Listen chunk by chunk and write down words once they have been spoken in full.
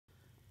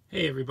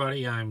Hey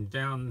everybody, I'm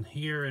down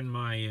here in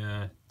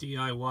my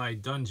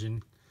DIY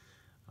dungeon,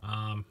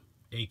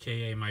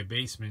 aka my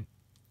basement,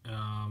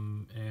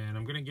 and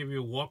I'm going to give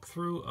you a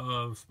walkthrough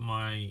of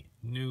my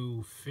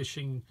new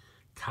fishing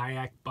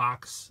kayak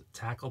box,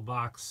 tackle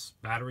box,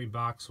 battery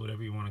box,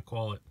 whatever you want to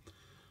call it.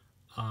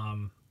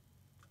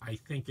 I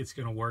think it's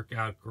going to work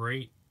out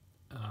great.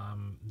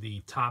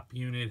 The top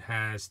unit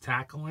has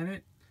tackle in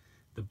it.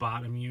 The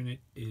bottom unit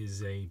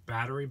is a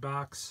battery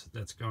box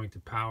that's going to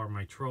power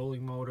my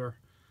trolling motor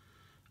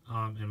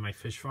and my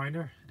fish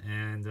finder,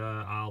 and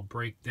I'll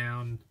break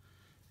down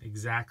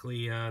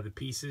exactly the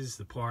pieces,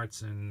 the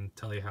parts, and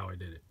tell you how I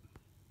did it.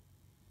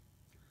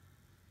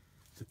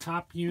 The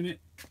top unit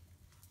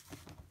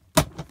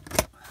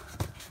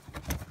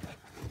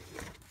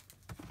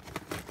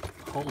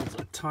holds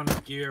a ton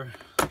of gear.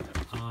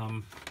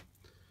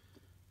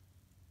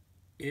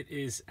 It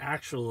is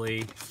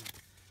actually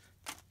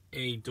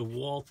a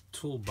DeWalt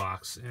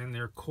toolbox, and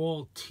they're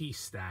called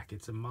Tstak.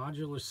 It's a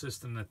modular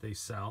system that they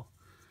sell.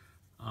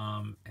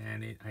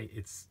 And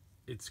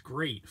it's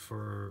great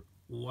for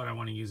what I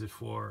want to use it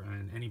for,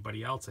 and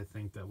anybody else I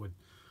think that would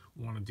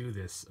want to do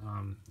this.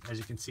 As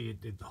you can see,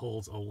 it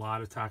holds a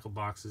lot of tackle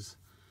boxes.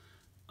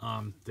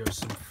 There's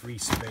some free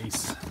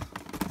space.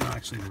 No,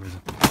 actually there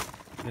isn't.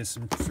 There's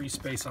some free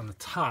space on the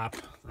top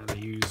that I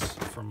use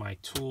for my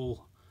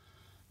tool.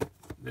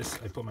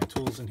 I put my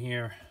tools in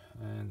here,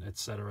 and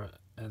etc.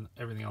 And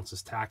everything else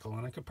is tackle,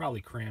 and I could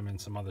probably cram in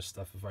some other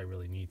stuff if I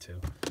really need to.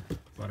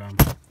 But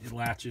it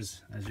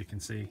latches, as you can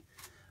see,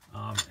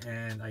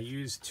 and I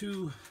use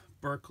two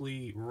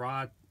Berkley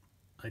rod,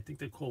 I think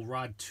they're called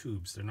rod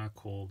tubes, they're not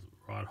called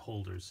rod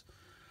holders,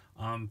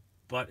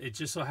 but it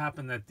just so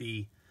happened that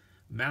the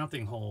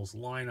mounting holes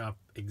line up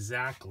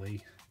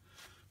exactly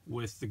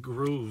with the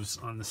grooves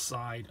on the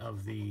side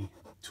of the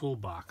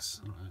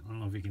toolbox. I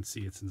don't know if you can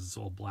see it since it's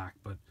all black,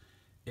 but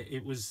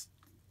it was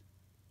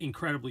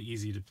incredibly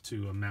easy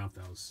to mount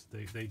those.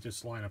 They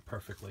just line up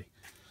perfectly.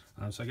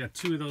 So I got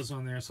two of those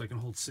on there, so I can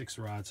hold 6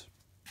 rods.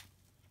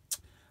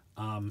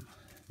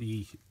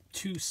 The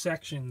two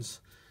sections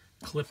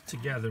clip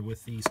together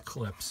with these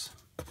clips.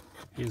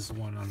 Here's the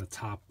one on the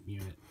top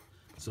unit.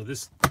 So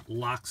this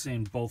locks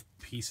in both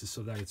pieces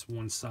so that it's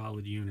one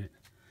solid unit.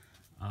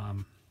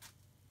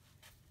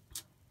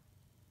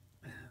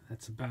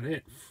 That's about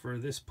it for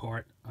this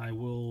part. I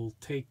will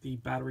take the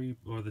battery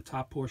or the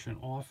top portion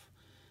off,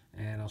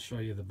 and I'll show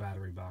you the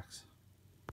battery box.